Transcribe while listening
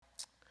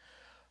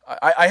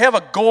I have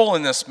a goal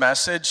in this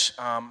message.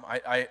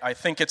 I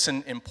think it's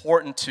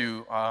important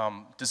to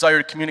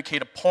desire to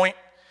communicate a point.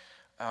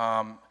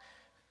 And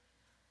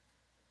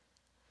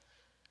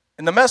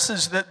the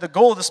message, the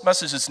goal of this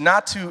message is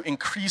not to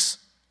increase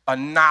a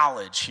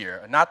knowledge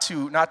here, not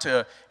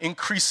to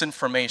increase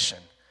information.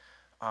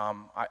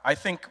 I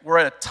think we're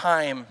at a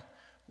time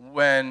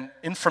when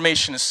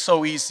information is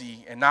so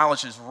easy and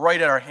knowledge is right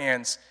at our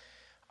hands.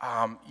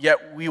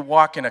 Yet we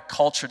walk in a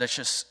culture that's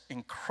just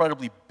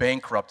incredibly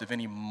bankrupt of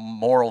any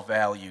moral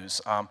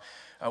values.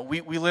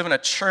 We live in a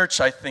church,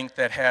 I think,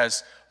 that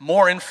has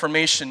more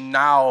information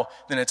now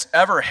than it's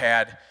ever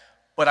had,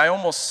 but I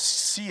almost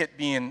see it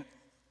being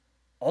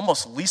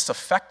almost least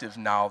effective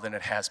now than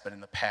it has been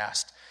in the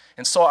past.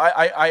 And so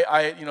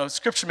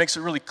Scripture makes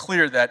it really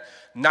clear that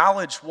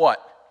knowledge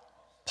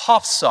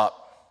puffs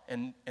up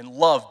and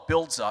love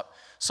builds up.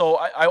 So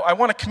I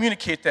want to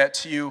communicate that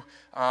to you.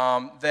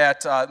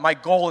 That my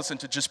goal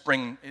isn't just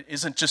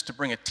to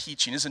bring a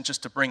teaching, isn't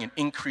just to bring an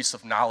increase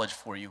of knowledge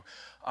for you.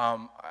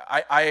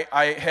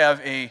 I have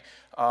a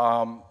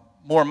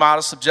more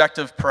modest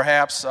objective,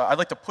 perhaps. I'd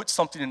like to put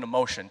something into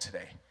motion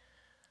today.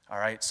 All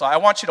right, so I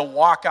want you to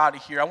walk out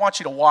of here.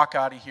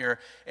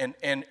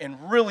 And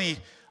really,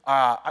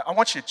 I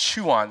want you to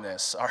chew on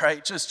this. All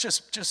right,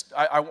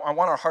 I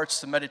want our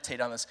hearts to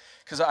meditate on this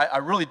because I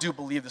really do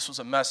believe this was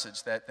a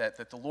message that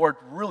the Lord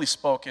really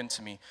spoke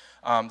into me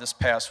this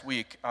past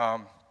week. I'd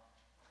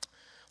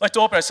like to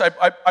open.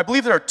 I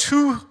believe there are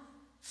two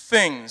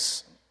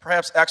things,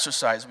 perhaps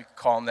exercises we could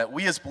call them, that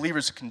we as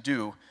believers can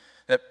do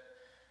that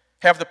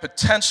have the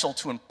potential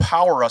to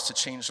empower us to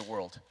change the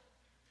world.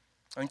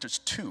 I think there's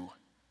two.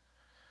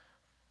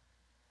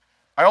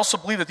 I also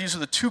believe that these are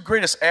the two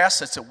greatest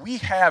assets that we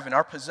have in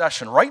our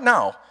possession right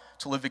now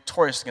to live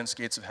victorious against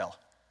the gates of hell.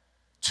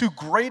 Two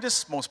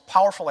greatest, most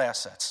powerful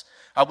assets.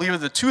 I believe are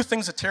the two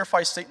things that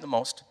terrify Satan the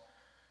most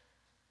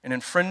and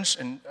infringe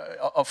and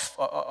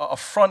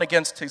affront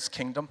against his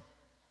kingdom.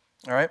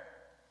 All right?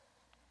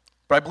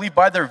 But I believe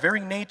by their very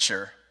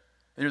nature,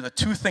 they are the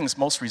two things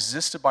most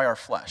resisted by our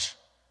flesh.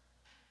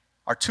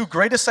 Our two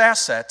greatest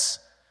assets,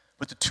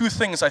 but the two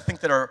things I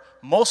think that are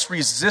most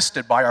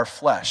resisted by our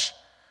flesh.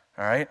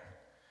 All right?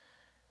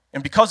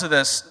 And because of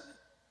this,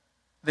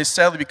 they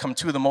sadly become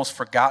two of the most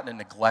forgotten and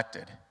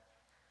neglected.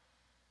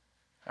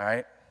 All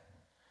right?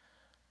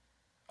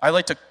 I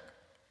like to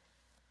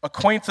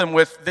acquaint them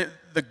with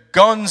the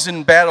guns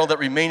in battle that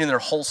remain in their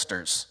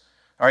holsters.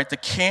 All right? The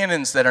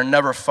cannons that are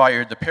never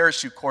fired, the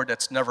parachute cord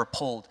that's never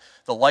pulled,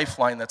 the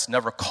lifeline that's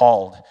never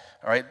called.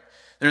 All right?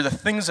 They're the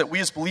things that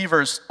we as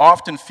believers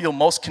often feel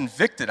most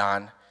convicted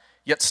on,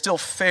 yet still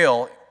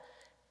fail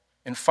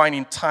in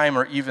finding time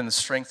or even the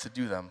strength to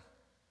do them.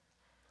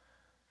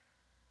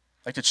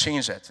 I'd like to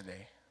change that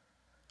today.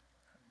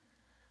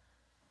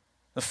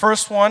 The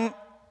first one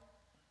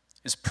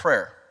is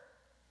prayer.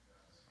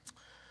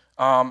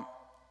 I'm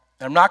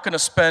not going to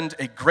spend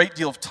a great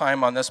deal of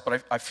time on this,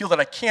 but I feel that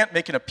I can't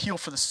make an appeal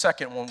for the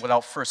second one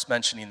without first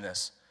mentioning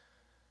this.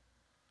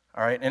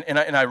 All right?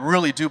 And I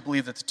really do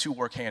believe that the two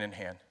work hand in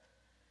hand.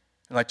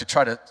 I'd like to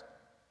try to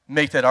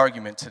make that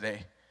argument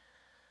today.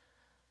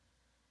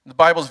 The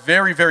Bible is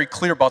very, very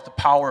clear about the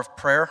power of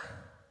prayer.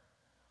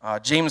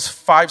 James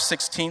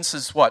 5:16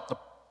 says what?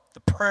 The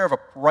prayer of a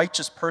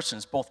righteous person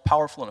is both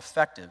powerful and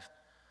effective.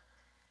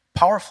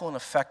 Powerful and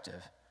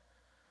effective.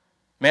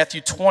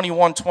 Matthew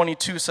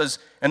 21:22 says,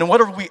 and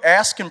whatever we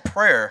ask in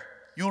prayer,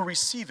 you will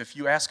receive if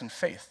you ask in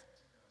faith.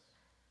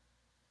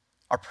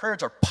 Our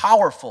prayers are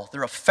powerful.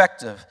 They're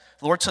effective.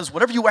 The Lord says,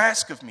 whatever you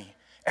ask of me,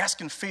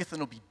 ask in faith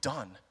and it'll be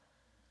done.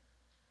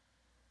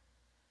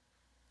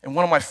 And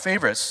one of my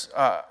favorites,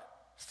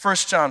 1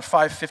 John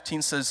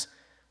 5:15 says,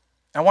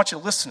 I want you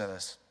to listen to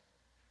this.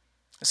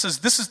 It says,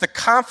 this is the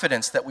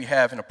confidence that we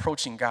have in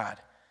approaching God,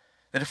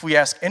 that if we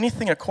ask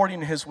anything according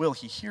to his will,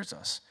 he hears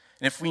us.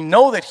 And if we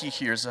know that he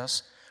hears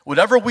us,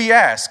 whatever we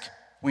ask,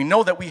 we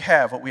know that we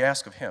have what we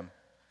ask of him.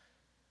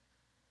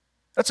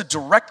 That's a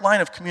direct line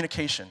of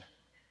communication.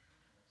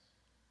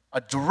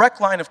 A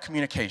direct line of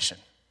communication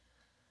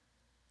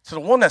to the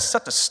one that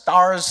set the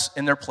stars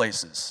in their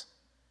places.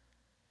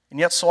 And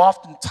yet so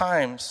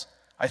oftentimes,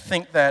 I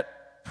think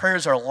that prayer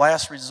is our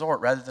last resort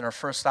rather than our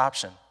first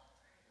option.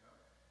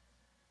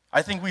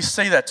 I think we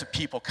say that to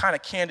people kind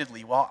of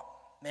candidly, well,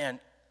 man,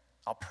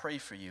 I'll pray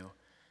for you.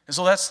 And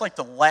so that's like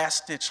the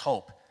last-ditch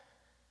hope.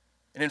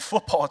 And in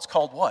football, it's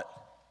called what?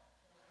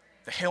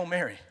 The Hail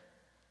Mary.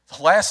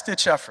 The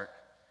last-ditch effort.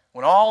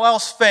 When all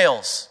else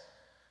fails,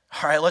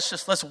 all right,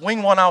 let's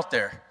wing one out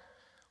there.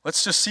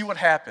 Let's just see what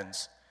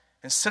happens.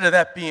 Instead of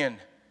that being,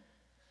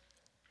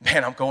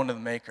 man, I'm going to the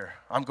Maker.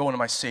 I'm going to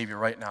my Savior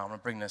right now. I'm going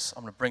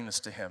to bring this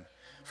to him.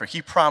 For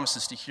he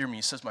promises to hear me.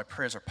 He says my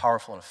prayers are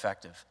powerful and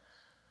effective.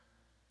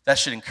 That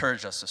should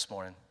encourage us this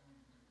morning.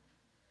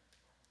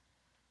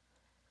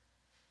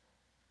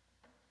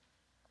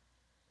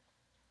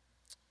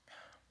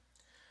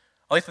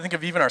 I like to think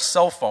of even our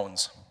cell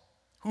phones.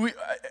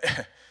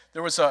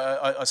 There was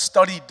a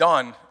study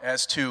done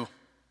as to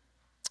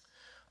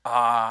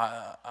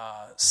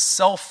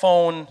cell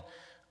phone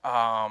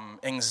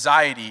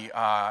anxiety,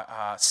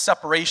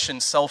 separation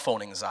cell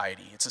phone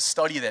anxiety. It's a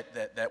study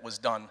that was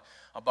done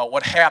about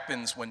what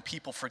happens when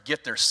people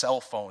forget their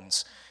cell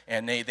phones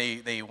and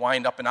they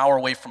wind up an hour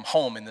away from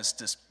home in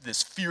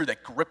this fear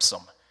that grips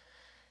them.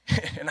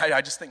 And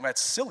I just think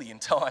that's silly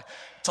until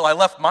I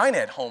left mine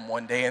at home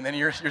one day, and then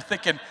you're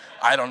thinking,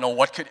 I don't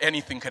know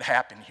anything could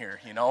happen here,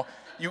 you know.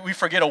 We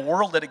forget a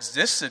world that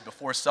existed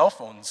before cell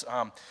phones.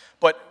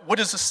 But what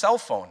is a cell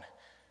phone?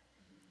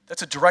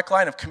 That's a direct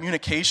line of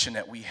communication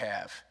that we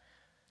have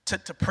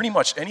to pretty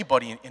much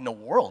anybody in the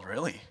world,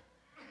 really.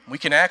 We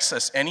can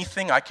access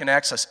anything. I can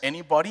access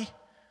anybody.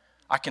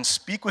 I can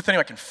speak with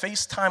anyone. I can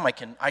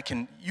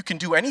FaceTime. You can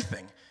do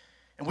anything.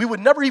 And we would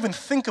never even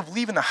think of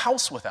leaving the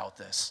house without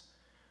this.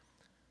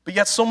 But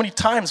yet so many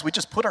times we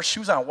just put our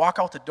shoes on and walk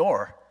out the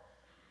door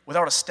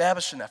without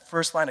establishing that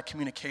first line of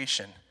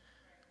communication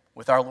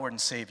with our Lord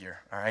and Savior,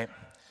 all right?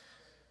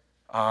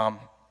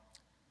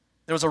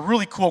 There was a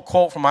really cool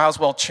quote from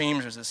Oswald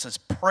Chambers that says,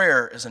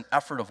 prayer is an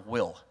effort of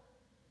will.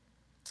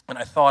 And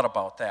I thought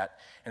about that,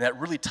 and that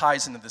really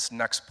ties into this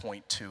next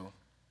point too.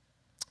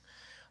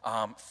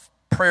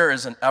 Prayer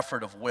is an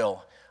effort of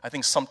will. I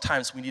think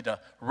sometimes we need to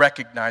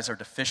recognize our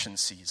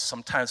deficiencies.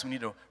 Sometimes we need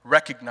to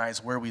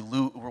recognize where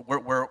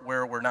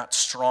where we're not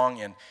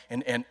strong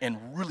and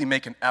really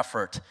make an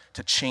effort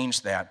to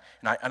change that.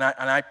 And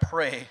I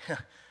pray,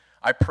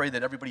 I pray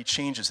that everybody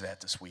changes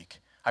that this week.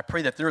 I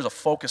pray that there is a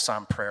focus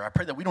on prayer. I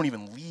pray that we don't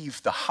even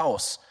leave the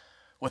house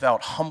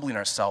without humbling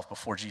ourselves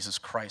before Jesus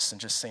Christ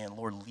and just saying,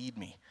 Lord, lead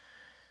me.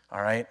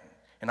 All right?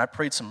 And I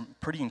prayed some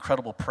pretty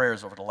incredible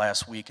prayers over the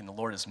last week, and the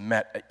Lord has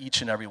met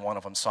each and every one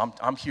of them. So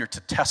I'm here to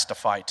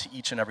testify to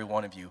each and every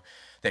one of you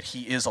that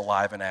He is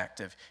alive and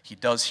active. He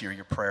does hear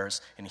your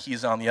prayers, and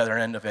He's on the other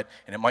end of it.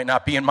 And it might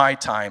not be in my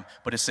time,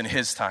 but it's in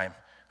His time.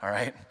 All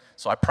right?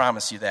 So I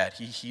promise you that.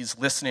 He's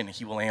listening, and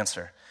He will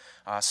answer.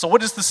 So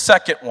what is the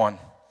second one?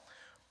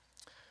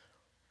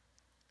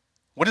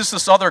 What is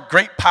this other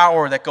great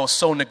power that goes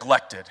so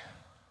neglected?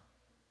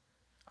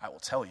 I will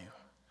tell you.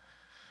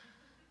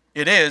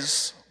 It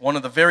is one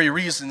of the very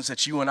reasons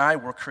that you and I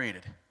were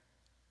created.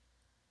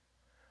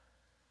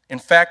 In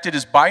fact, it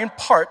is by and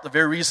part the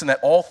very reason that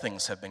all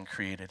things have been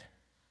created.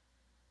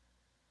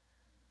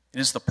 It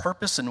is the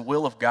purpose and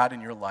will of God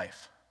in your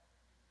life.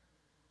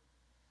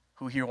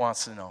 Who here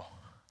wants to know?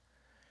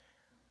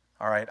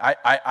 All right,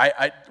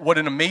 what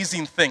an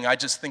amazing thing I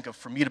just think of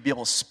for me to be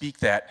able to speak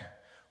that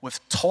with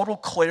total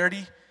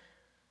clarity,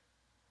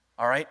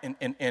 all right,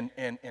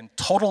 and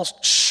total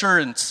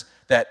assurance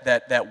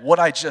that what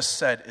I just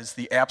said is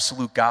the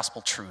absolute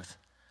gospel truth.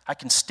 I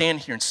can stand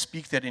here and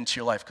speak that into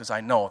your life because I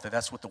know that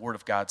that's what the Word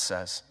of God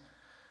says.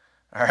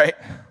 All right?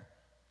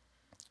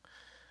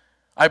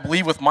 I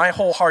believe with my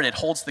whole heart it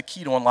holds the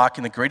key to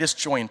unlocking the greatest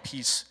joy and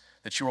peace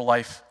that your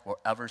life will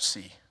ever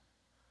see.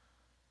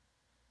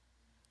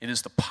 It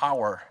is the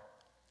power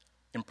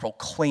in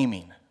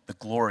proclaiming the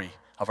glory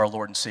of our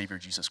Lord and Savior,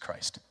 Jesus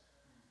Christ.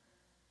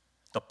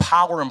 The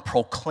power in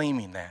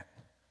proclaiming that.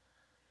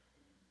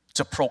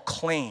 To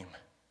proclaim,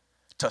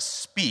 to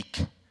speak,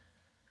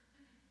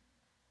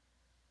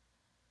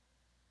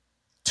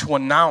 to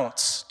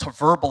announce, to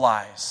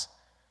verbalize,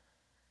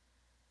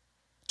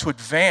 to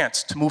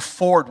advance, to move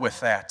forward with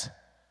that.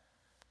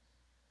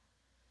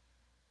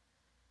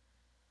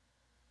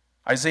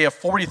 Isaiah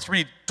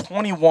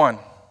 43:21.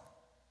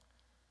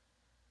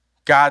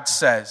 God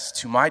says,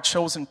 to my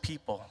chosen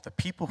people, the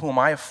people whom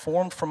I have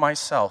formed for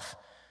myself,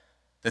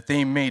 that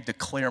they may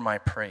declare my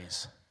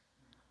praise.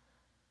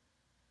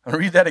 I'll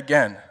read that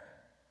again.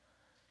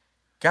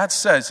 God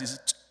says,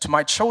 to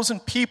my chosen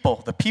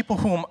people, the people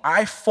whom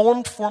I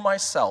formed for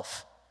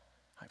myself,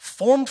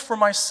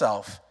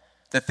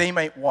 that they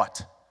may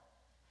what?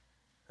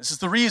 This is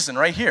the reason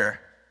right here,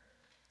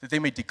 that they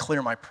may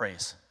declare my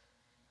praise.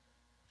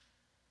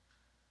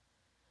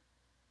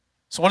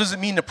 So what does it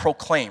mean to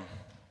proclaim?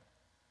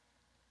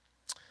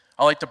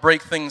 I like to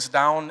break things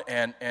down,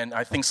 and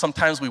I think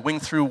sometimes we wing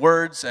through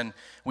words, and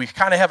we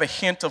kind of have a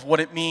hint of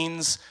what it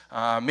means.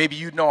 Maybe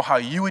you know how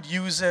you would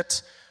use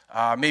it.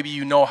 Maybe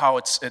you know how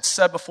it's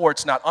said before.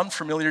 It's not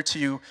unfamiliar to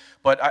you,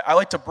 but I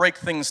like to break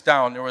things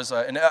down. There was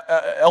an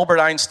Albert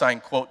Einstein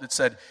quote that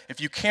said, if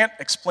you can't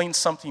explain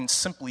something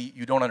simply,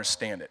 you don't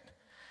understand it.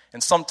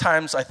 And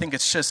sometimes I think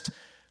it's just,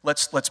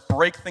 let's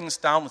break things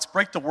down. Let's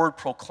break the word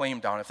proclaim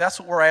down. If that's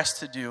what we're asked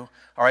to do,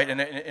 all right,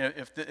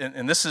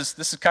 and this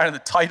is kind of the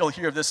title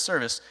here of this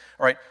service,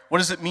 all right, what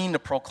does it mean to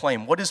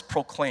proclaim? What is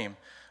proclaim?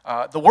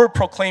 The word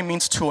proclaim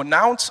means to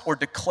announce or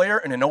declare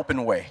in an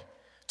open way,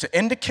 to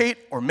indicate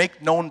or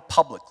make known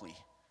publicly.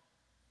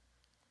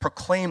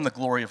 Proclaim the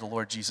glory of the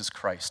Lord Jesus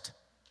Christ.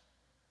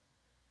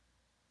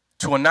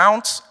 To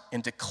announce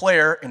and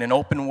declare in an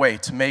open way,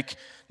 to make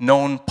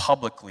known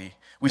publicly.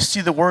 We see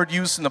the word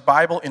used in the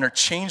Bible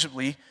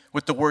interchangeably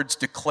with the words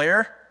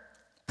declare,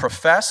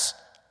 profess,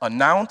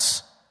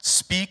 announce,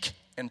 speak,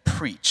 and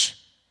preach.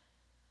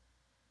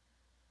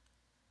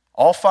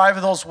 All five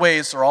of those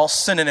ways are all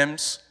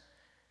synonyms,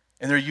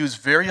 and they're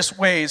used various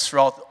ways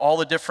throughout all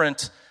the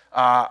different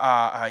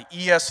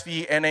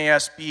ESV,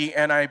 NASB,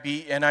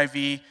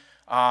 NIV,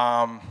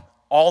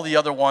 all the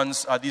other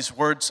ones. These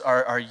words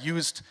are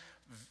used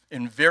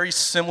in very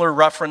similar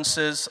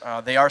references.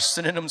 They are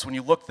synonyms when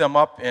you look them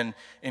up in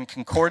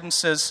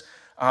concordances.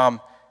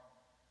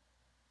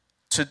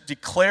 To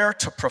declare,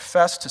 to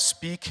profess, to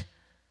speak,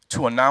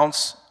 to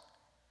announce,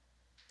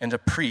 and to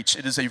preach.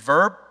 It is a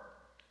verb,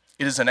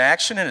 it is an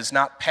action, it is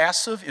not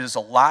passive, it is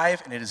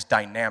alive, and it is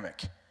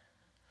dynamic.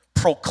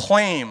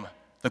 Proclaim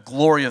the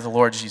glory of the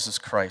Lord Jesus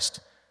Christ.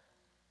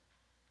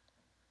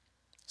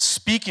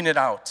 Speaking it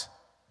out,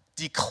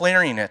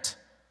 declaring it,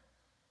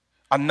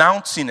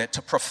 announcing it,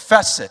 to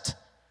profess it.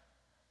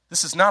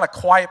 This is not a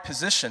quiet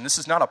position. This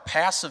is not a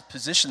passive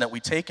position that we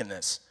take in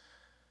this.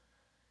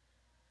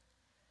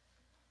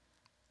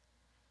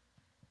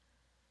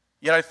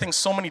 Yet I think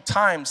so many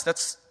times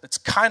it's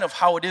kind of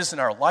how it is in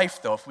our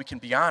life, though, if we can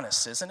be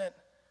honest, isn't it?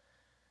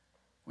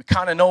 We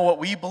kind of know what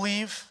we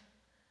believe,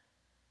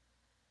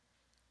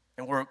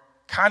 and we're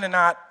kind of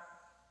not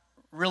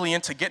really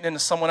into getting into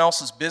someone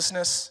else's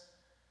business,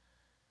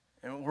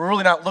 and we're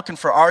really not looking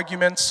for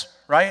arguments,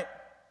 right?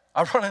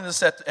 I run into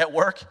this at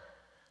work,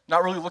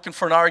 not really looking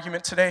for an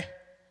argument today,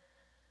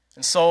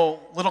 and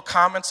so little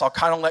comments I'll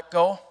kind of let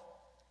go.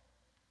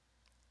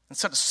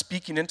 Instead of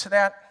speaking into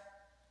that,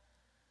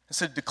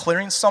 instead of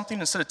declaring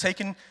something, instead of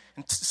taking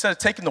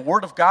the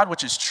word of God,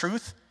 which is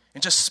truth,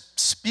 and just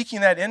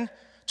speaking that in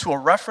to a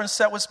reference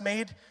that was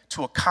made,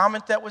 to a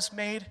comment that was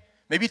made,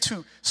 maybe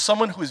to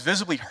someone who is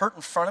visibly hurt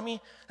in front of me,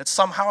 that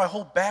somehow I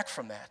hold back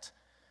from that.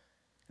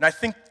 And I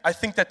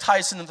think that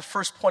ties into the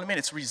first point I made.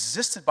 It's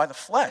resisted by the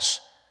flesh.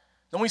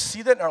 Don't we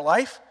see that in our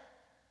life?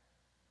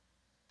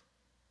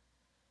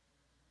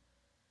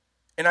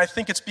 And I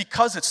think it's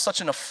because it's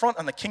such an affront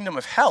on the kingdom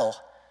of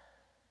hell.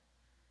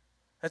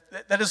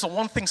 That is the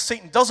one thing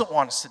Satan doesn't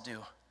want us to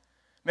do.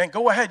 Man,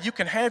 go ahead. You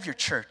can have your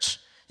church.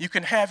 You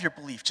can have your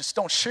belief. Just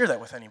don't share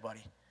that with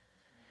anybody.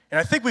 And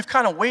I think we've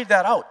kind of weighed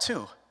that out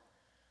too.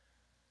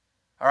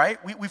 All right?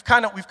 We've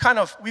kind of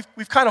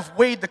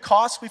weighed the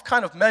cost. We've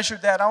kind of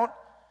measured that out.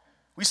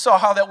 We saw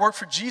how that worked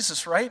for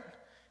Jesus, right?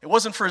 It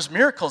wasn't for his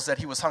miracles that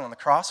he was hung on the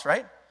cross,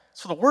 right?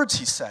 It's for the words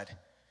he said.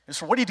 It's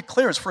for what he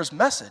declares, for his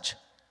message.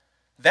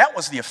 That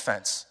was the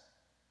offense.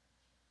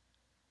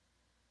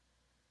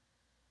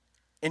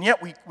 And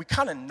yet we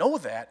kind of know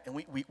that, and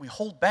we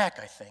hold back,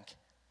 I think.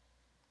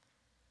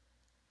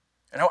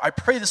 And I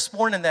pray this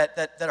morning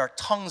that our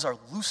tongues are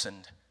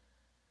loosened,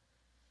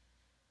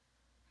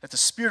 that the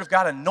Spirit of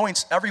God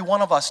anoints every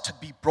one of us to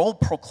be bold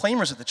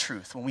proclaimers of the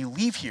truth when we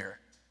leave here.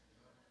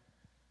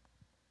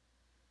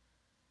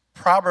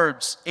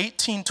 Proverbs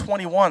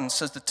 18:21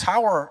 says the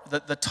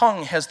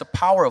tongue has the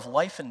power of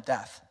life and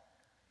death.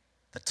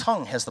 The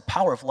tongue has the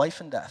power of life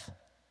and death.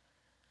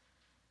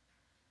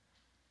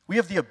 We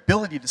have the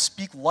ability to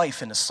speak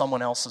life into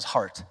someone else's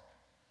heart.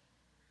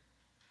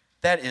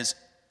 That is,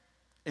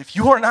 if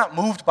you are not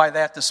moved by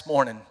that this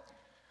morning,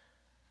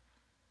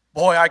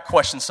 boy, I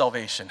question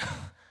salvation.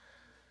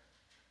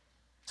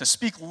 To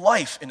speak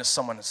life into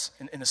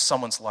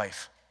someone's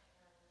life.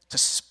 To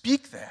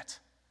speak that.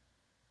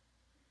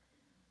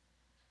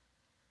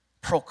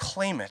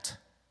 Proclaim it.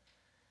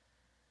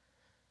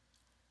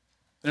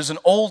 There's an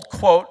old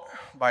quote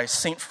by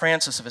St.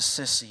 Francis of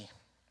Assisi.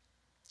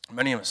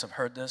 Many of us have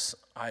heard this.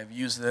 I've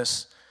used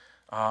this.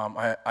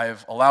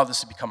 I've allowed this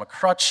to become a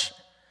crutch.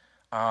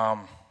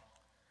 And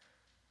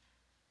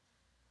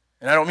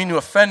I don't mean to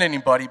offend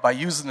anybody by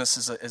using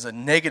this as a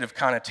negative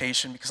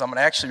connotation, because I'm going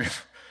to actually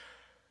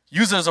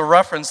use it as a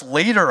reference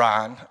later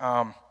on.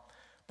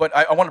 But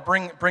I want to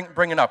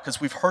bring it up because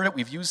we've heard it,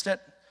 we've used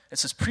it. It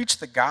says, preach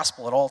the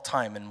gospel at all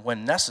time, and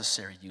when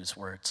necessary, use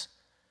words.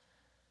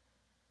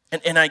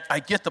 And I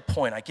get the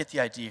point. I get the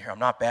idea here. I'm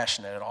not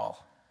bashing it at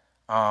all.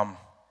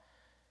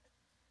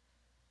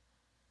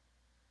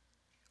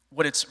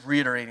 What it's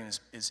reiterating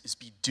is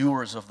be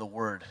doers of the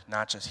word,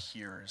 not just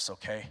hearers,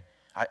 okay?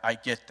 I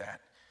get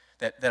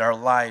that our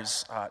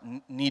lives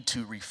need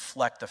to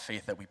reflect the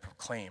faith that we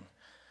proclaim.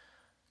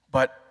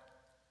 But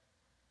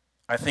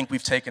I think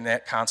we've taken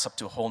that concept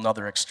to a whole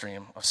nother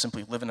extreme of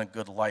simply living a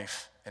good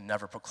life and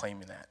never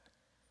proclaiming that.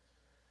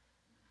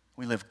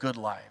 We live good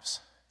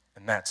lives,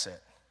 and that's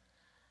it.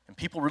 And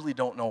people really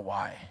don't know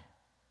why.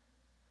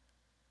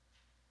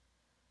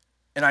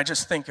 And I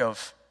just think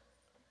of,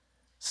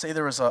 say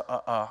there was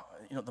the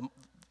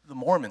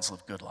Mormons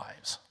live good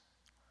lives.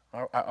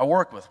 I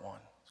work with one.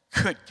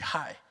 Good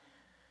guy.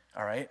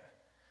 All right?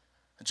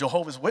 The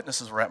Jehovah's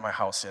Witnesses were at my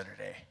house the other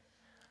day.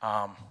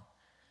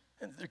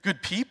 And they're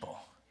good people.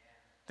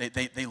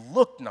 They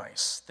look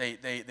nice.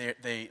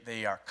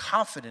 They are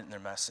confident in their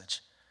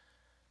message.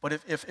 But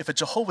if a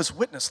Jehovah's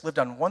Witness lived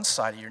on one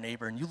side of your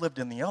neighbor and you lived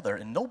in the other,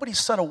 and nobody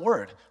said a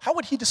word, how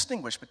would he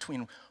distinguish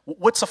between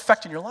what's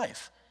affecting your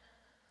life?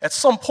 At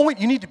some point,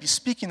 you need to be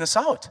speaking this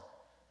out.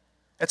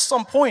 At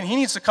some point, he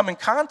needs to come in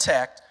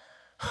contact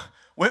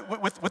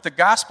with the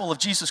gospel of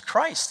Jesus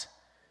Christ.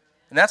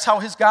 And that's how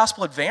his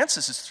gospel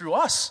advances, is through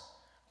us.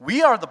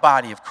 We are the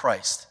body of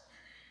Christ.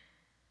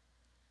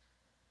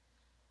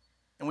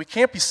 And we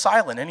can't be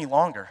silent any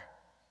longer.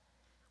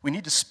 We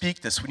need to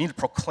speak this. We need to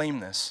proclaim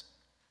this.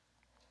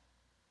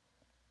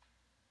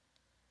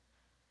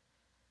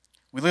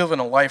 We live in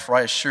a life where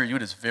I assure you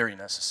it is very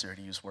necessary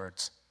to use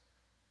words.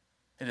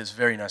 It is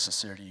very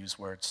necessary to use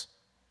words.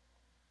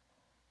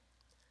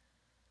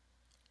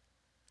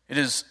 It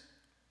is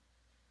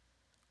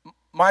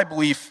my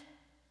belief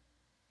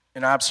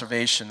and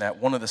observation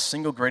that one of the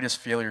single greatest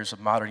failures of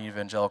modern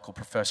evangelical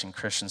professing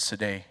Christians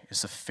today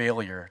is the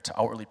failure to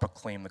outwardly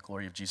proclaim the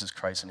glory of Jesus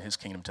Christ and his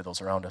kingdom to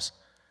those around us.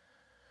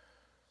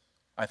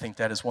 I think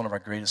that is one of our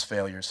greatest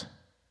failures.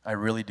 I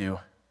really do.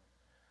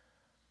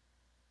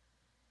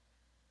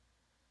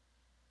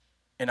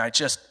 And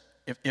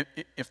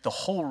if the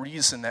whole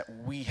reason that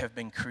we have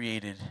been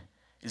created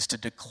is to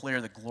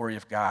declare the glory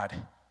of God,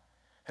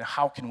 then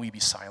how can we be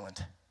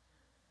silent?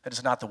 That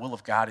is not the will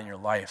of God in your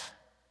life.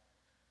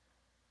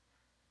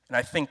 And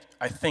I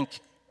think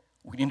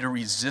we need to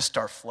resist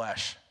our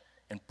flesh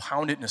and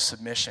pound it into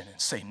submission and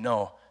say,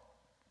 no,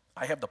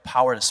 I have the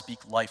power to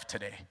speak life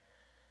today.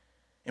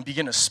 And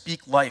begin to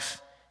speak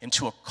life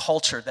into a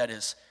culture that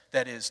is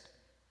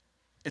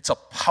it's a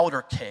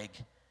powder keg.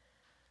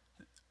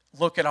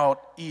 Look out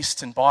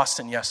east in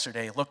Boston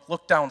yesterday.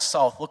 Look down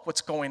south. Look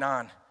what's going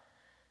on.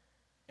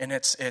 And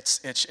it's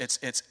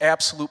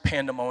absolute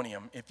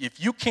pandemonium.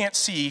 If you can't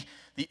see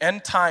the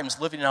end times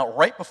living out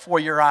right before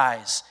your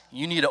eyes,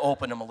 you need to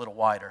open them a little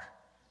wider.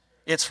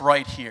 It's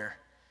right here.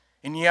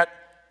 And yet,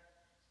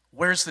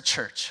 where's the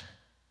church?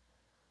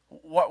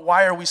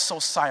 Why are we so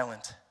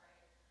silent?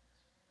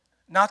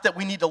 Not that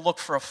we need to look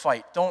for a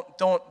fight.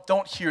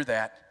 Don't hear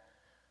that.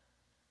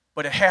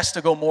 But it has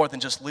to go more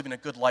than just living a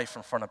good life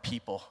in front of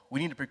people.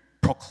 We need to be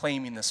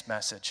proclaiming this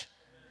message.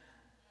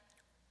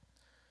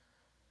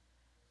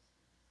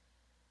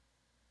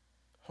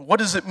 What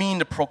does it mean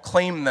to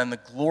proclaim then the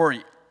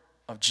glory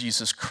of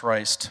Jesus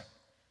Christ?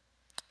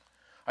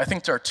 I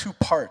think there are two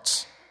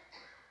parts.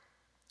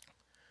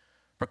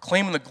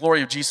 Proclaiming the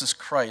glory of Jesus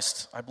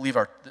Christ, I believe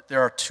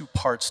there are two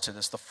parts to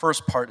this. The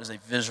first part is a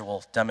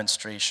visual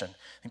demonstration.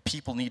 And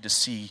people need to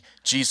see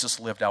Jesus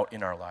lived out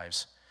in our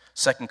lives.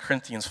 2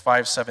 Corinthians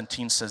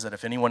 5:17 says that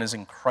if anyone is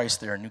in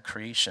Christ, they are a new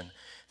creation.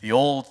 The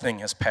old thing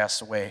has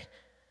passed away.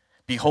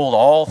 Behold,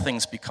 all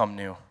things become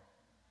new.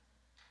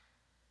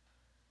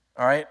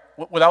 All right?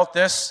 Without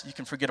this, you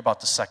can forget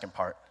about the second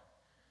part.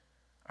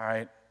 All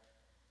right?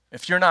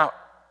 If you're not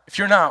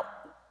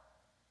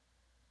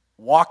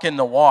walking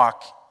the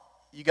walk,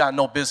 you got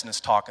no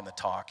business talking the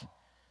talk.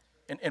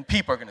 And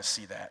people are going to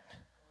see that.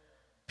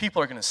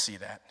 People are going to see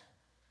that.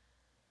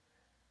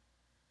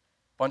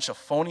 Bunch of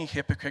phony,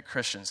 hypocrite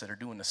Christians that are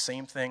doing the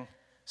same thing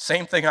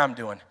I'm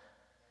doing.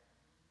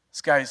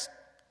 This guy's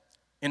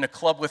in a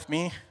club with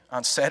me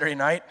on Saturday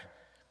night.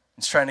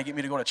 He's trying to get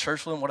me to go to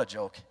church with him. What a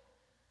joke.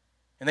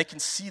 And they can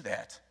see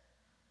that.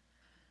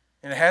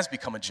 And it has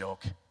become a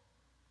joke.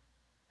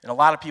 And a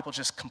lot of people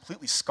just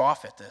completely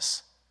scoff at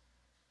this.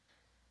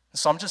 And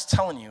so I'm just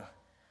telling you,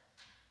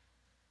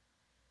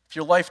 if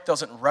your life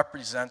doesn't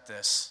represent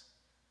this,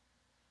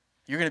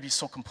 you're going to be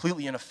so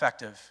completely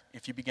ineffective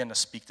if you begin to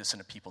speak this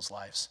into people's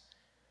lives.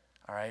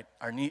 All right?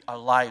 Our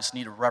lives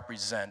need to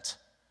represent,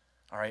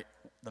 all right,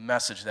 the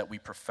message that we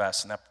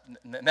profess.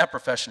 And that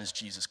profession is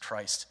Jesus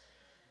Christ.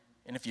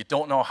 And if you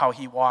don't know how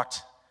he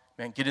walked,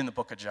 man, get in the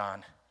book of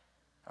John.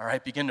 All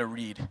right? Begin to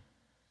read.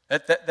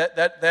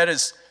 That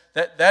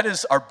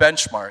is our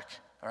benchmark.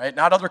 All right?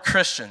 Not other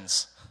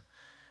Christians.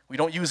 We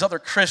don't use other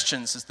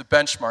Christians as the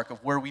benchmark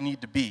of where we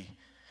need to be.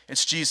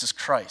 It's Jesus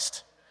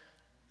Christ.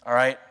 All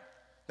right?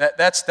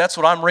 That's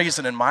what I'm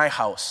raising in my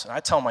house. And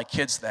I tell my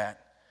kids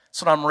that.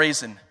 That's what I'm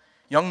raising.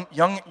 Young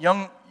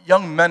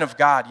men of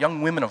God,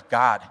 young women of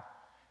God.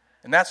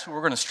 And that's who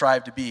we're going to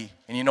strive to be.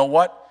 And you know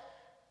what?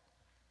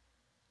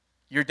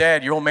 Your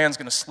old man's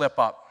going to slip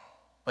up.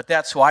 But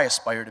that's who I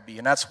aspire to be.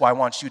 And that's who I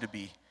want you to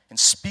be. And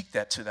speak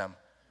that to them.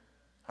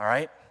 All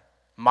right?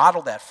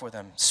 Model that for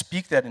them.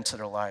 Speak that into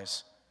their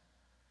lives.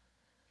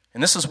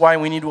 And this is why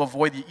we need to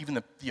avoid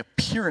even the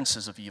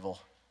appearances of evil.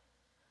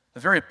 The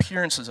very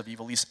appearances of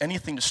evil, lest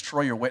anything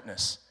destroy your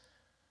witness.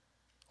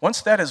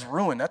 Once that is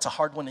ruined, that's a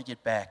hard one to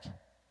get back.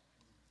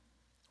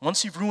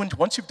 Once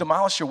you've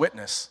demolished your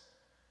witness,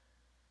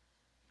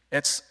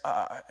 that's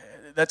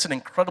an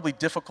incredibly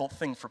difficult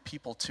thing for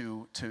people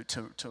to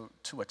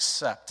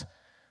accept.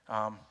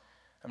 I'm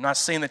not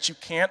saying that you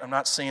can't. I'm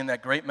not saying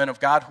that great men of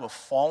God who have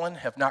fallen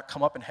have not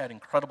come up and had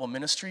incredible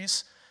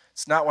ministries.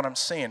 It's not what I'm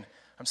saying.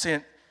 I'm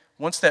saying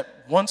once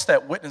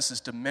that witness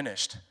is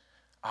diminished,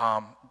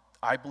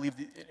 I believe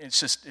it's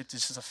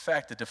just a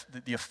fact that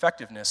the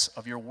effectiveness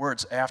of your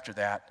words after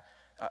that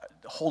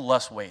hold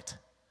less weight.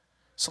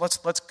 So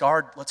let's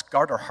guard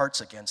our hearts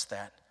against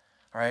that.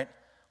 All right?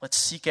 Let's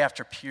seek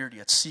after purity.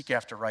 Let's seek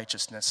after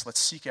righteousness.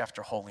 Let's seek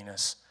after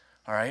holiness.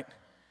 All right?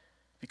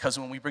 Because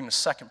when we bring the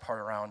second part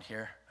around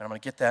here, and I'm going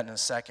to get that in a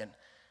second,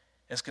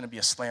 it's going to be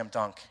a slam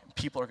dunk. And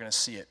people are going to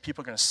see it.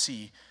 People are going to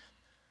see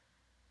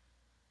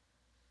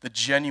the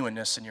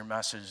genuineness in your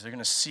message. They're going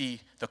to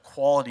see the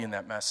quality in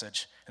that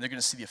message. And they're going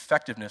to see the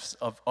effectiveness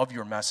of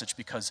your message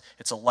because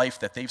it's a life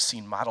that they've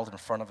seen modeled in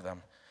front of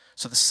them.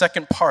 So the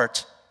second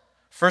part,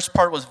 First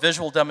part was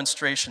visual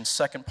demonstration.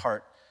 Second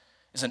part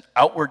is an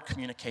outward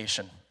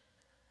communication.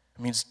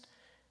 It means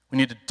we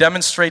need to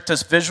demonstrate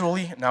this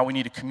visually, and now we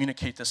need to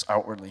communicate this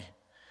outwardly.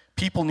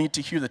 People need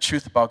to hear the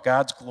truth about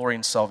God's glory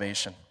and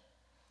salvation.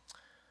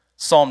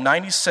 Psalm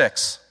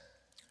 96,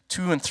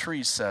 2 and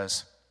 3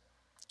 says,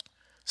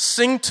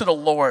 "Sing to the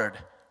Lord,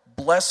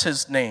 bless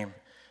his name,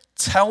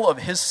 tell of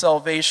his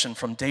salvation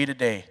from day to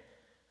day.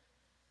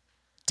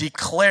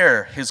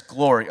 Declare his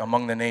glory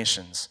among the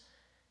nations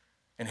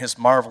and his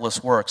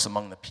marvelous works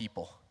among the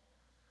people."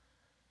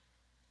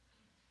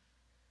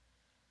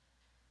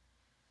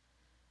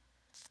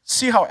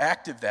 See how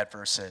active that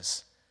verse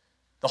is.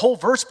 The whole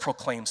verse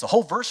proclaims, the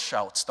whole verse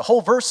shouts, the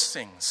whole verse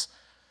sings.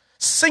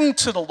 Sing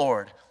to the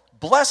Lord,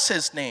 bless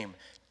his name,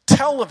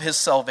 tell of his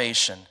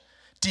salvation,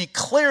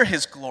 declare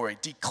his glory,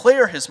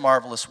 declare his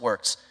marvelous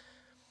works.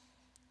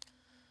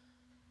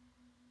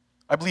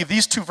 I believe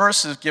these two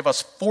verses give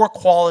us 4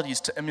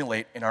 qualities to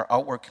emulate in our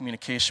outward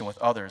communication with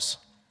others.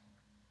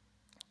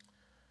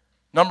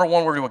 Number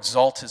 1, we're to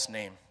exalt his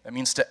name. That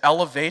means to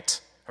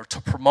elevate or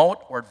to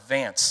promote or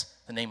advance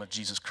the name of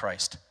Jesus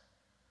Christ.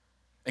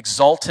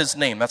 Exalt his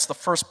name. That's the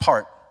first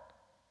part.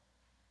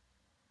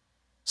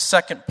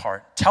 Second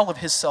part, tell of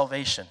his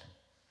salvation.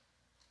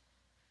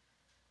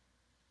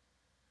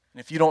 And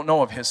if you don't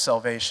know of his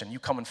salvation, you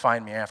come and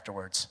find me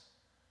afterwards.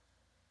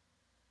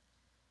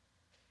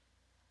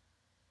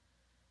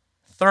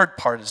 Third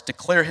part is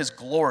declare his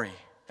glory.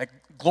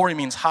 That glory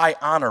means high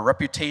honor,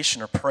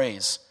 reputation, or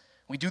praise.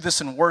 We do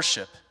this in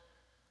worship.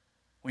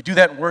 We do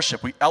that in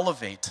worship. We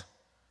elevate.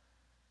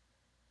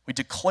 We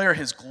declare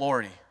his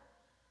glory.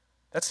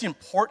 That's the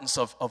importance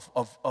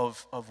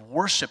of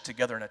worship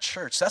together in a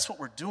church. That's what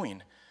we're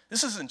doing.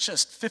 This isn't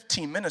just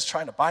 15 minutes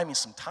trying to buy me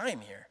some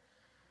time here.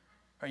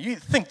 You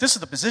think this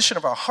is the position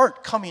of our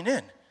heart coming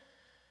in.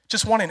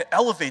 Just wanting to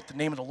elevate the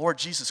name of the Lord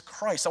Jesus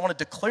Christ. I want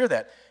to declare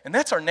that. And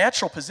that's our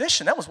natural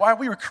position. That was why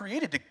we were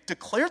created, to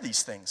declare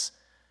these things.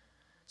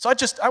 So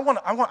I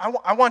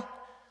want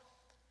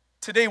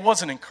today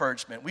was an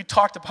encouragement. We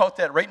talked about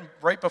that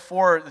right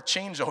before the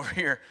changeover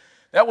here.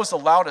 That was the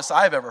loudest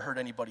I've ever heard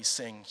anybody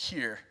sing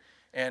here.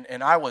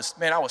 And I was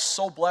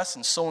so blessed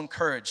and so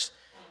encouraged.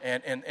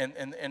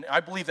 And I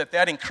believe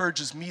that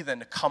encourages me then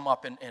to come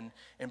up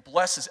and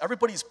blesses.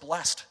 Everybody's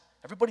blessed.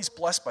 Everybody's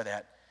blessed by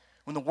that.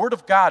 When the Word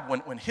of God,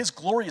 when his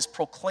glory is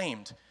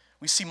proclaimed,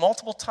 we see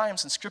multiple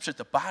times in Scripture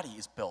the body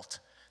is built.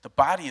 The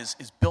body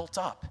is built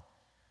up.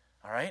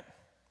 All right?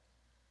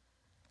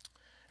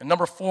 And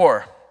number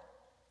 4,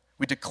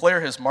 we declare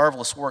his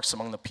marvelous works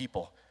among the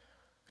people.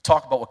 We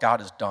talk about what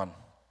God has done.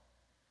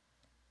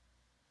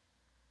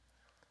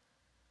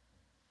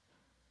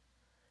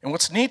 And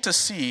what's neat to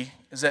see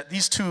is that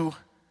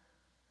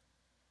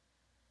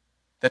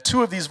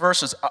two of these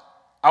verses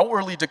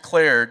outwardly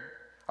declared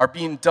are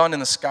being done in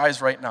the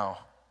skies right now.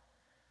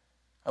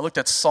 I looked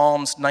at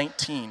Psalms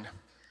 19,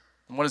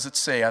 and what does it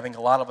say? I think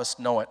a lot of us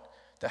know it.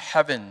 The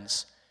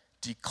heavens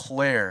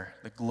declare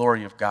the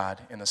glory of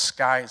God, and the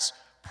skies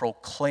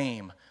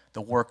proclaim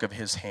the work of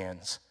his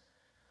hands.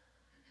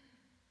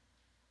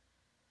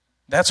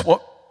 That's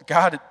what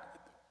God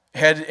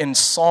had in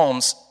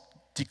Psalms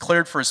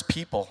declared for his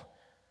people.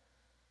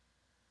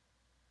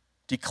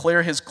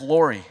 Declare his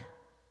glory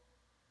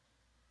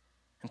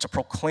and to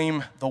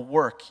proclaim the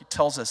work. He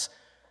tells us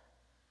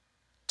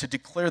to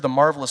declare the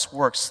marvelous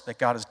works that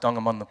God has done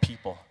among the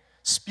people.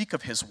 Speak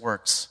of his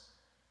works.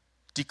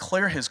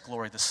 Declare his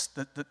glory.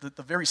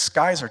 The very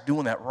skies are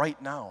doing that right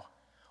now.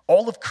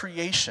 All of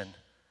creation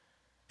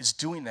is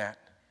doing that.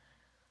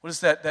 What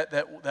is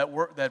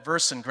that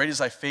verse in Great is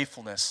Thy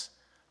Faithfulness?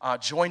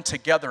 Joined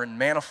together in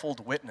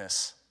manifold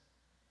witness.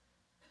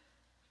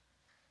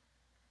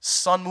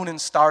 Sun, moon, and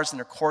stars in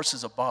their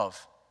courses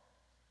above,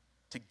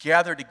 to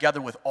gather together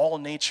with all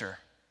nature.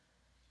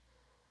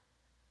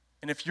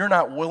 And if you're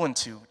not willing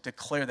to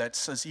declare that, it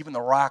says even the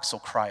rocks will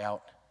cry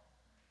out.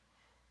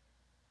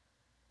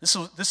 This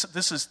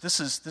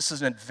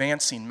is an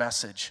advancing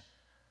message,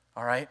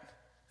 all right?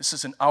 This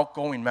is an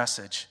outgoing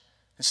message.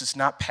 This is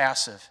not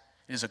passive.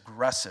 It is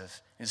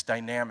aggressive. It is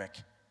dynamic.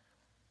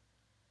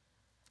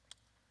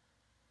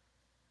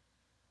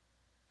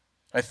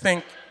 I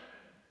think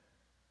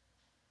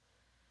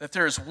that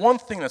there is one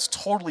thing that's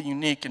totally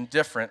unique and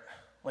different,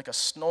 like a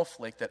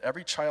snowflake, that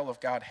every child of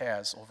God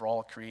has over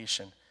all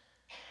creation.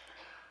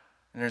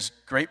 And there's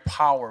great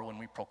power when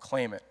we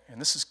proclaim it. And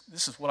this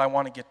is what I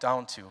want to get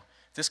down to.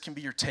 This can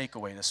be your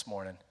takeaway this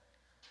morning.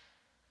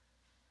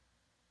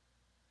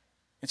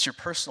 It's your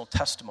personal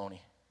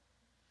testimony.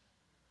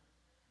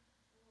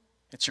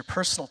 It's your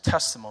personal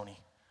testimony.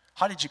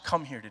 How did you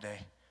come here today?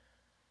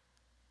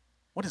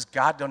 What has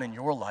God done in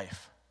your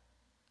life?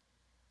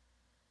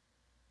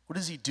 What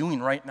is he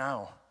doing right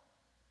now?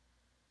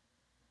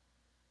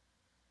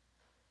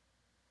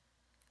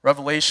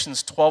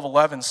 Revelations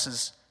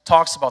 12:11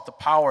 talks about the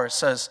power. It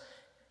says,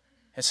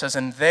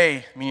 and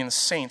they, meaning the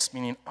saints,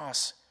 meaning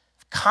us,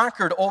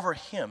 conquered over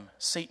him,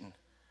 Satan,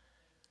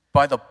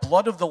 by the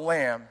blood of the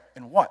Lamb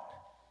and what?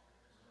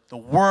 The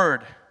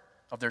word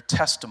of their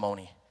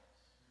testimony.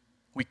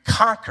 We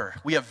conquer.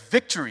 We have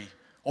victory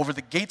over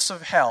the gates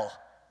of hell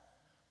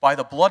by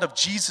the blood of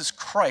Jesus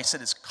Christ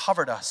that has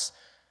covered us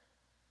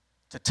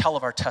to tell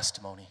of our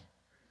testimony.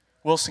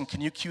 Wilson,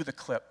 can you cue the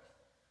clip?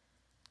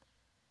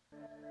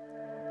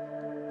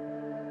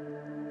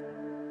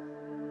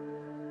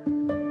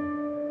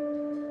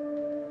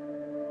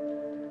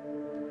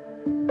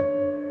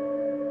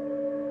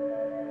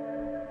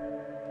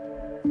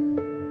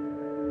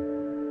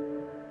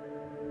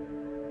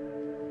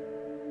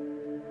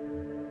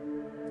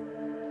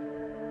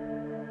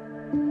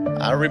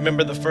 I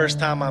remember the first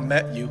time I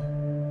met you.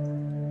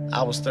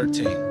 I was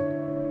 13.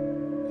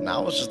 And I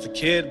was just a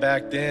kid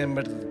back then,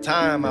 but at the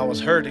time I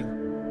was hurting.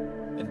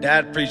 And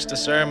Dad preached a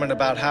sermon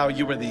about how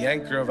you were the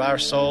anchor of our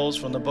souls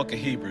from the book of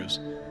Hebrews.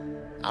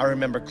 I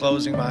remember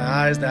closing my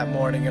eyes that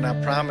morning and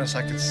I promised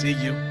I could see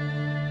you.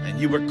 And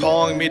you were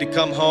calling me to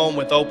come home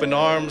with open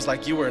arms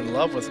like you were in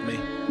love with me.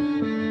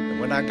 And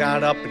when I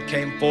got up and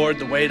came forward,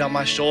 the weight on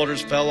my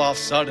shoulders fell off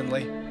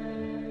suddenly.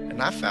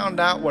 And I found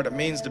out what it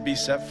means to be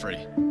set free.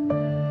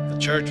 The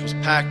church was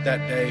packed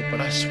that day,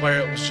 but I swear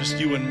it was just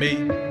you and me.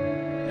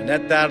 And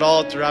at that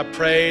altar, I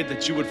prayed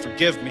that you would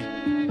forgive me.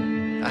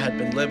 I had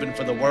been living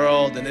for the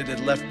world, and it had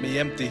left me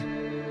empty.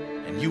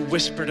 And you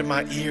whispered in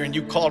my ear, and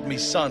you called me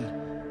son.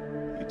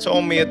 You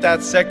told me at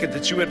that second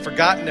that you had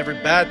forgotten every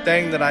bad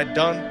thing that I'd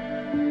done.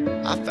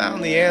 I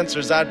found the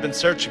answers I'd been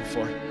searching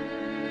for.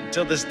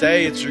 Until this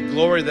day, it's your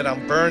glory that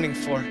I'm burning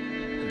for.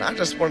 And I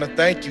just want to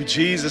thank you,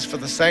 Jesus, for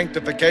the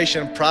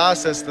sanctification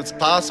process that's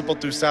possible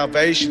through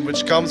salvation,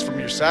 which comes from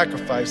your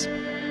sacrifice.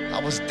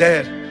 I was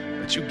dead,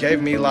 but you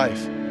gave me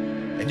life.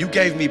 And you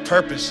gave me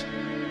purpose.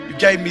 You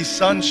gave me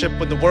sonship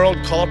when the world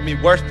called me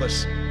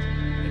worthless.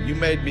 And you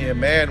made me a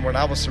man when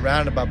I was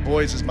surrounded by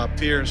boys as my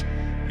peers.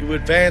 You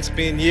advanced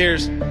me in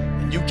years,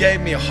 and you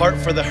gave me a heart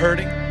for the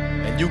hurting,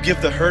 and you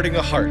give the hurting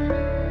a heart.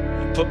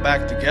 You put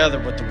back together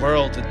what the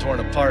world had torn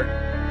apart.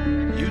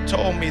 You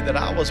told me that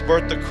I was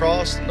worth the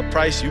cross and the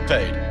price you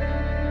paid.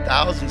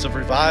 Thousands of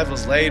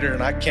revivals later,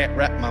 and I can't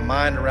wrap my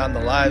mind around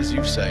the lives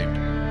you've saved.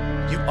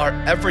 You are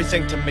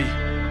everything to me,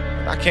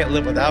 and I can't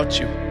live without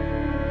you.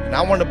 And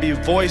I want to be a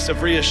voice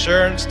of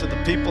reassurance to the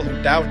people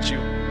who doubt you.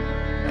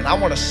 And I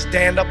want to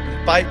stand up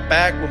and fight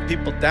back when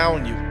people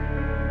down you.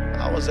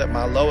 I was at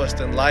my lowest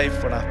in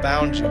life when I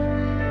found you.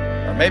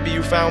 Or maybe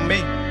you found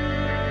me.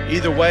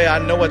 Either way, I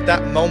know at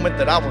that moment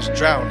that I was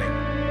drowning.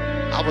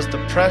 I was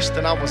depressed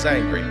and I was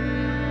angry.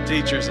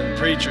 Teachers and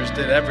preachers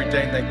did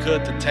everything they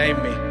could to tame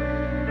me.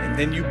 And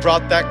then you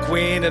brought that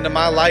queen into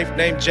my life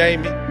named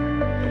Jamie.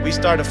 And we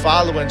started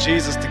following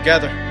Jesus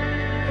together.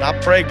 And I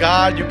pray,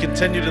 God, you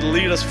continue to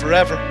lead us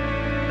forever.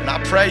 And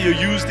I pray you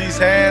use these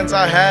hands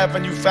I have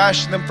and you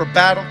fashion them for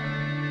battle.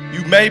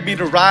 You made me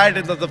to ride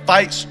into the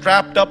fight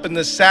strapped up in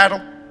this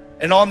saddle.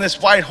 And on this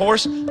white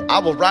horse, I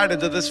will ride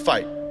into this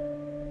fight.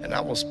 And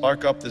I will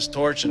spark up this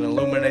torch and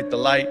illuminate the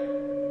light.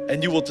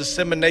 And you will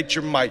disseminate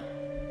your might.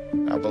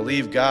 I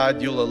believe,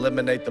 God, you'll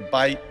eliminate the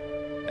bite.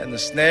 And the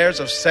snares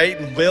of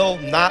Satan will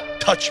not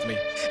touch me.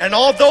 And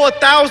although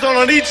 1,000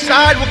 on each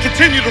side will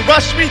continue to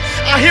rush me,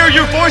 I hear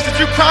your voice as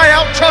you cry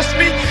out, trust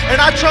me.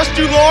 And I trust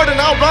you, Lord, and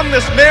I'll run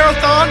this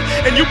marathon.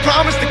 And you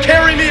promise to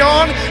carry me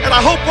on. And I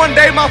hope one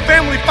day my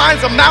family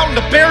finds a mountain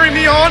to bury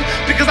me on.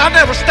 Because I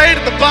never stayed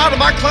at the bottom,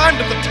 I climbed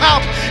to the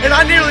top. And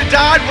I nearly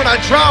died when I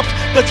dropped.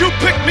 But you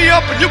picked me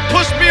up and you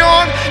pushed me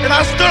on. And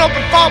I stood up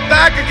and fought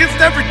back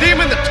against every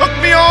demon that took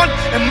me on.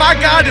 And my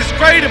God is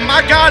great and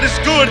my God is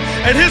good.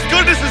 And his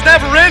goodness is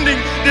never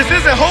ending. This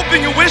isn't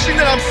hoping and wishing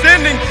that I'm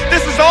sinning.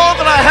 This is all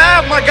that I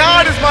have. My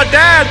God is my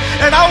dad.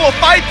 And I will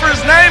fight for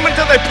his name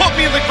until they put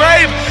me in the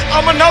grave.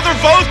 I'm another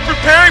Voth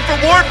preparing for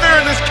warfare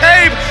in this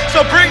cave.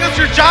 So bring us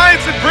your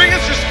giants and bring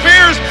us your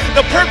spears.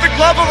 The perfect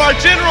love of our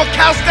general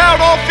cast out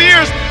all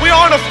fears. We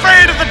aren't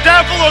afraid of the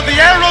devil or the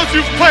arrows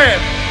you've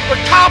planned. We're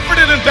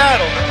confident in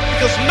battle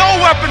because no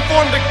weapon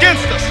formed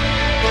against us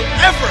will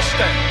ever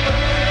stand.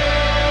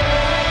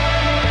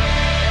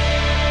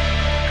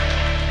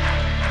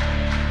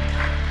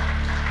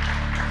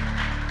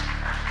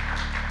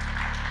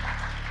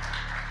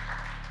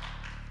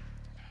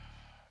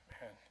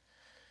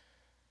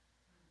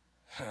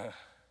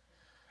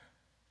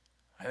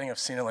 I think I've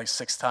seen it like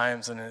 6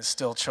 times and it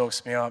still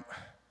chokes me up.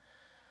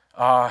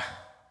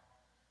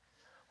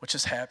 What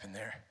just happened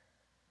there?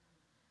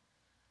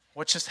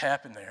 What just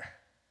happened there?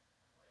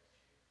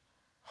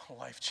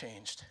 Life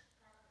changed.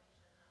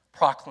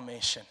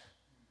 Proclamation.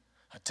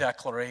 A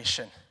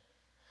declaration.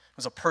 It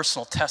was a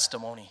personal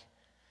testimony.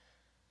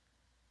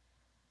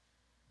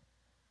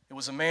 It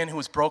was a man who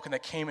was broken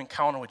that came in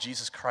encounter with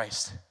Jesus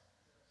Christ.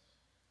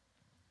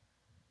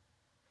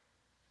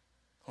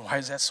 Why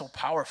is that so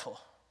powerful?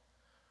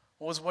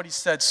 What was what he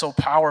said so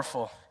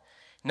powerful?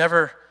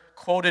 Never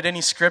quoted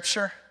any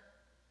scripture.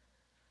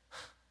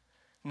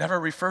 Never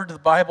referred to the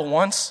Bible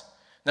once.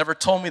 Never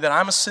told me that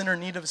I'm a sinner in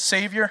need of a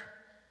Savior.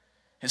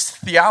 His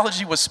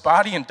theology was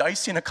spotty and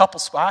dicey in a couple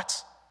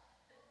spots.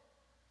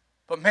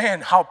 But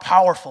man, how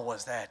powerful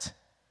was that?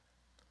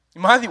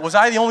 Was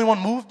I the only one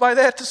moved by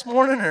that this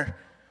morning?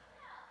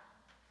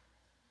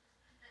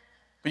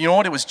 But you know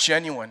what? It was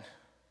genuine.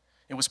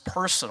 It was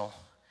personal.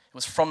 It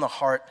was from the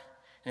heart,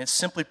 and it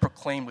simply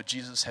proclaimed what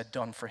Jesus had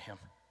done for him.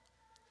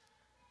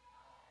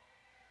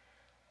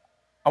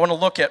 I want to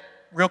look at,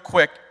 real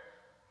quick,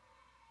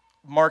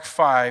 Mark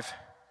 5,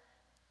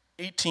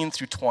 18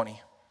 through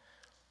 20.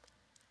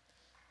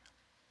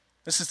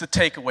 This is the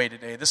takeaway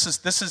today. This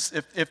is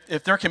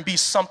if there can be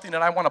something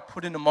that I want to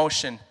put into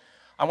motion,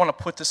 I want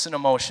to put this into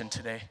motion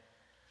today.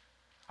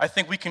 I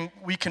think we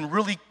can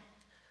really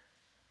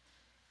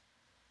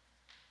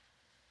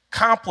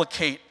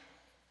complicate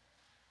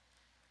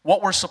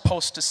what we're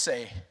supposed to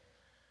say.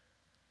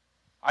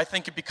 I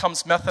think it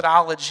becomes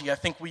methodology. I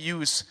think we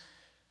use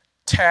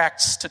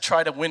tacts to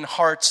try to win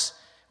hearts.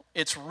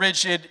 It's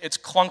rigid, it's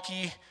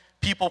clunky.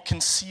 People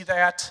can see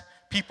that.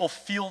 People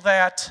feel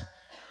that.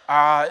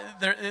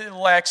 It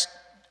lacks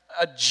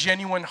a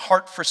genuine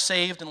heart for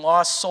saved and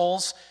lost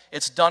souls.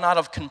 It's done out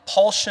of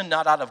compulsion,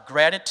 not out of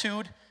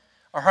gratitude.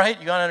 All right?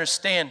 You got to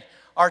understand,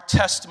 our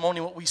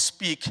testimony, what we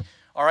speak,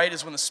 all right,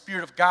 is when the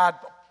Spirit of God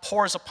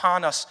pours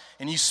upon us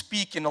and you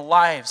speak into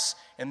lives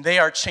and they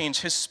are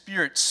changed. His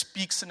Spirit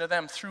speaks into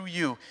them through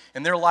you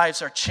and their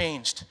lives are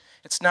changed.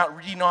 It's not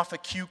reading off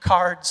of cue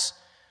cards.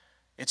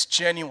 It's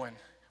genuine.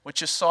 What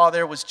you saw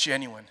there was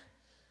genuine.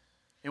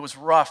 It was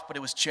rough, but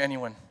it was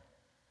genuine.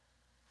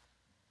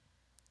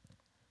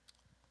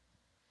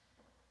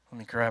 Let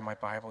me grab my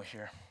Bible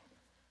here.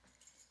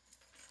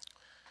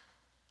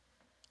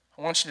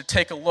 I want you to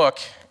take a look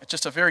at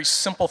just a very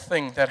simple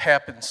thing that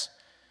happens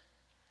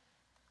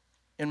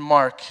in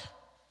Mark.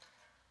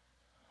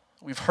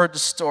 We've heard the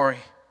story.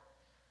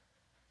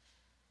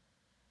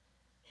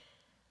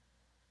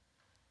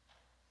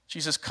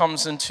 Jesus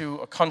comes into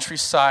a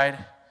countryside.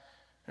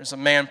 There's a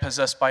man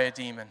possessed by a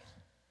demon.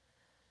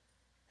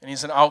 And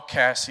he's an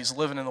outcast. He's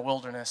living in the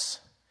wilderness.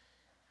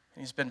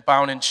 And he's been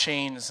bound in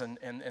chains, and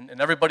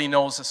everybody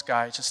knows this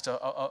guy. Just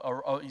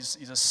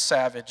he's a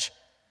savage.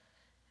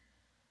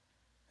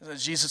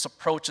 As Jesus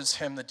approaches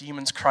him, the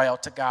demons cry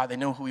out to God. They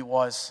knew who he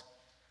was.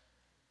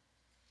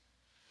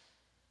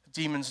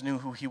 The demons knew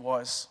who he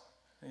was.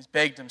 And he's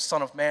begged him,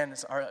 Son of Man,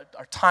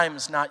 our time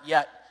is not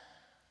yet.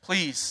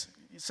 Please,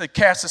 he said,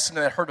 cast us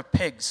into that herd of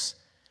pigs.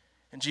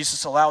 And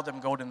Jesus allowed them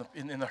to go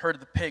in the herd of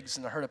the pigs,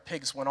 and the herd of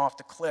pigs went off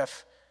the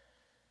cliff.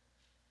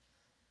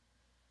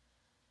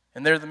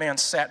 And there the man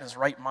sat in his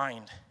right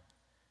mind.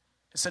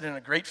 It said, and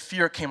a great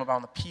fear came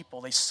upon the people.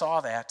 They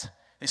saw that.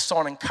 They saw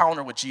an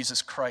encounter with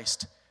Jesus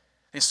Christ.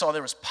 They saw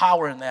there was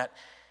power in that.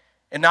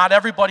 And not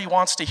everybody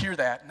wants to hear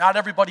that. Not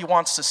everybody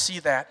wants to see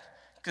that.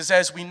 Because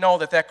as we know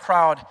that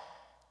crowd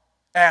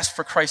asked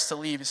for Christ to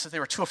leave. He said they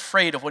were too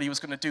afraid of what he was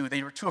going to do.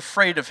 They were too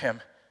afraid of him.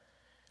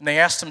 And they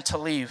asked him to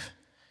leave.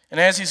 And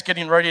as he's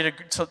getting ready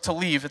to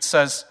leave, it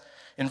says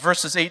in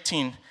verses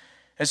 18,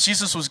 as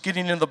Jesus was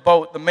getting in the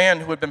boat, the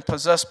man who had been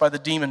possessed by the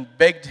demon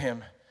begged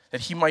him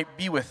that he might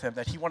be with him,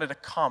 that he wanted to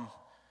come.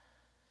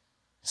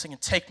 He's saying,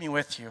 take me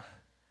with you.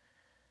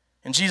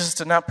 And Jesus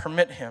did not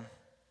permit him,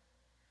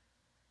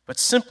 but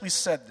simply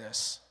said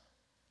this,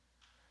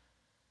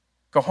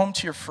 go home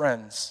to your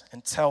friends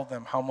and tell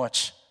them how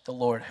much the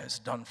Lord has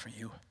done for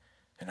you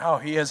and how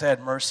he has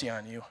had mercy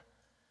on you.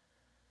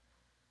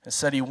 And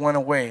said he went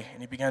away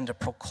and he began to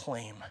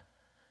proclaim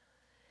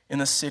in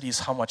the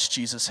cities how much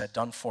Jesus had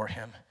done for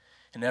him.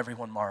 And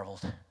everyone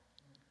marveled.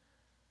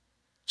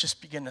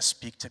 Just begin to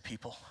speak to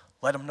people.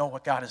 Let them know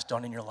what God has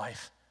done in your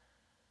life.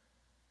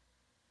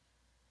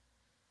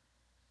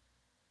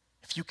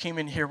 If you came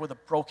in here with a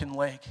broken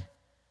leg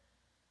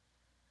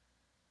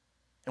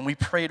and we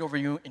prayed over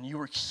you and you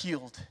were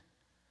healed,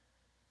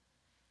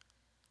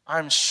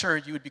 I'm sure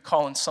you would be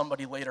calling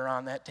somebody later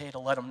on that day to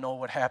let them know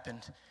what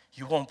happened.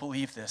 You won't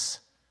believe this.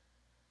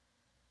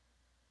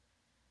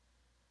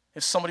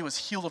 If somebody was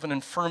healed of an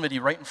infirmity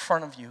right in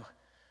front of you,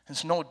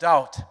 there's no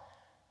doubt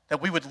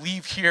that we would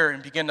leave here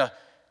and begin to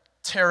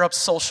tear up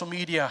social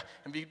media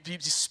and be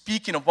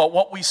speaking about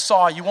what we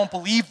saw. You won't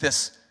believe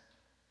this.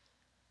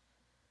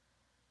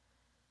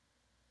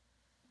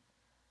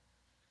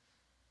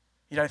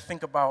 Yet I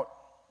think about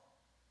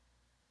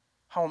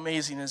how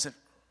amazing is it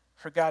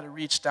for God to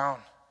reach down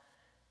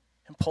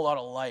and pull out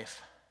a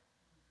life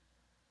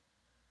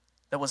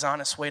that was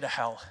on its way to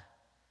hell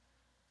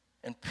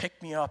and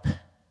pick me up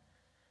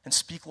and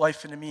speak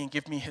life into me and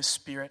give me his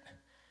Spirit,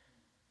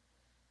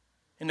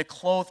 and to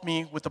clothe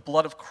me with the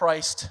blood of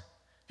Christ,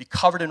 be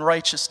covered in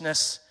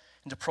righteousness,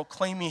 and to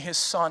proclaim me his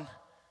Son.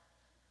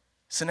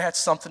 Isn't that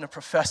something to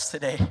profess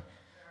today?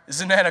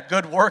 Isn't that a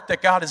good work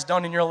that God has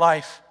done in your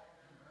life?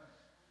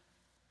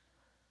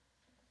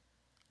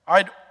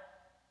 I'd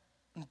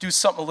do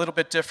something a little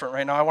bit different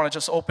right now. I want to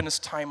just open this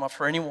time up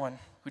for anyone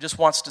who just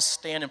wants to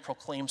stand and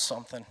proclaim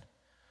something.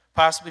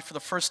 Possibly for the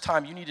first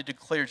time, you need to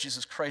declare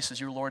Jesus Christ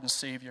as your Lord and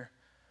Savior.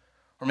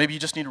 Or maybe you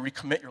just need to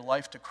recommit your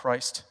life to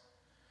Christ.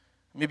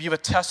 Maybe you have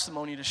a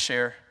testimony to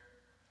share.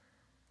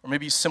 Or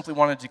maybe you simply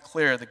want to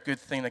declare the good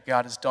thing that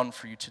God has done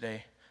for you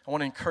today. I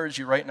want to encourage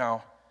you right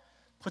now.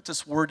 Put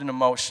this word into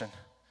motion.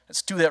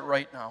 Let's do that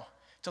right now.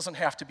 It doesn't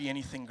have to be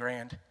anything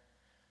grand.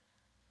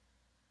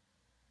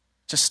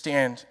 Just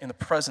stand in the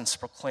presence,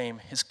 proclaim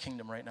his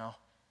kingdom right now.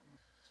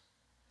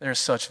 There's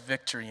such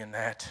victory in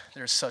that.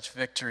 There's such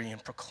victory in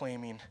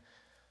proclaiming.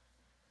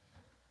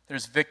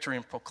 There's victory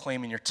in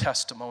proclaiming your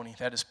testimony.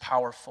 That is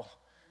powerful.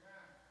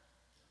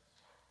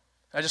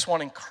 I just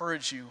want to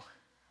encourage you.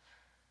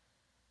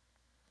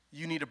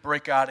 You need to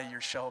break out of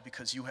your shell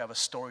because you have a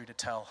story to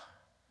tell.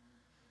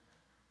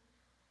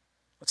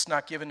 Let's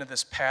not give into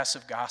this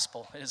passive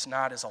gospel. It is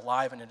not as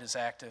alive and it is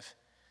active.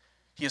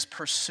 He has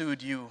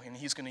pursued you, and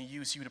he's going to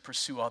use you to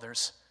pursue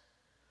others.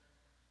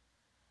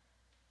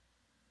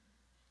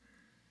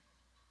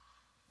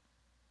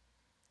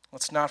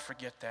 Let's not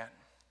forget that.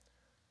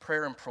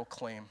 Prayer and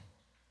proclaim.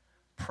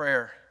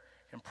 Prayer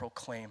and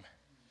proclaim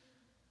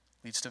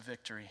leads to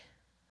victory.